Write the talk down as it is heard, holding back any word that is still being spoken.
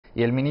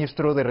Y el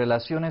ministro de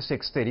Relaciones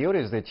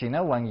Exteriores de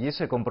China, Wang Yi,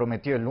 se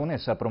comprometió el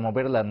lunes a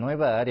promover la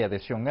Nueva Área de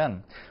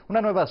Xiong, una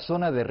nueva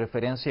zona de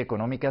referencia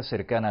económica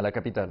cercana a la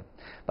capital.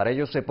 Para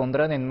ello se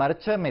pondrán en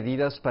marcha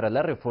medidas para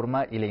la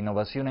reforma y la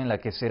innovación en la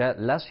que será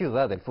la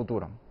ciudad del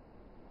futuro.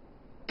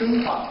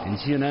 En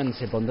Xiong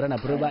se pondrán a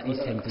prueba y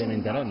se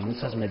implementarán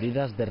muchas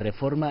medidas de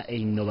reforma e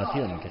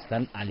innovación que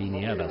están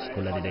alineadas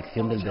con la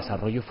dirección del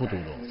desarrollo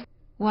futuro.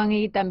 Wang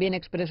Yi también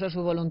expresó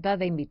su voluntad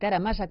de invitar a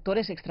más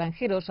actores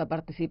extranjeros a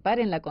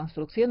participar en la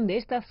construcción de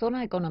esta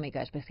zona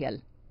económica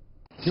especial.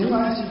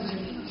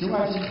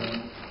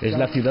 Es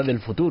la ciudad del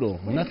futuro,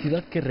 una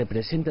ciudad que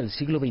representa el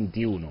siglo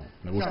XXI.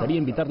 Me gustaría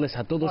invitarles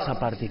a todos a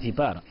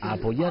participar, a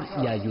apoyar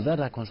y a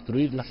ayudar a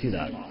construir la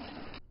ciudad.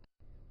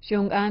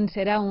 Xiong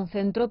será un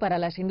centro para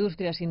las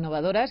industrias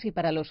innovadoras y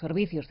para los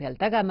servicios de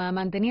alta gama,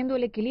 manteniendo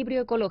el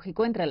equilibrio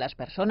ecológico entre las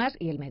personas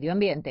y el medio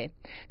ambiente.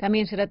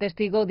 También será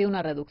testigo de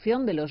una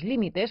reducción de los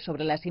límites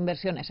sobre las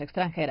inversiones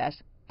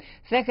extranjeras.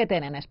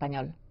 CGTN en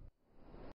español.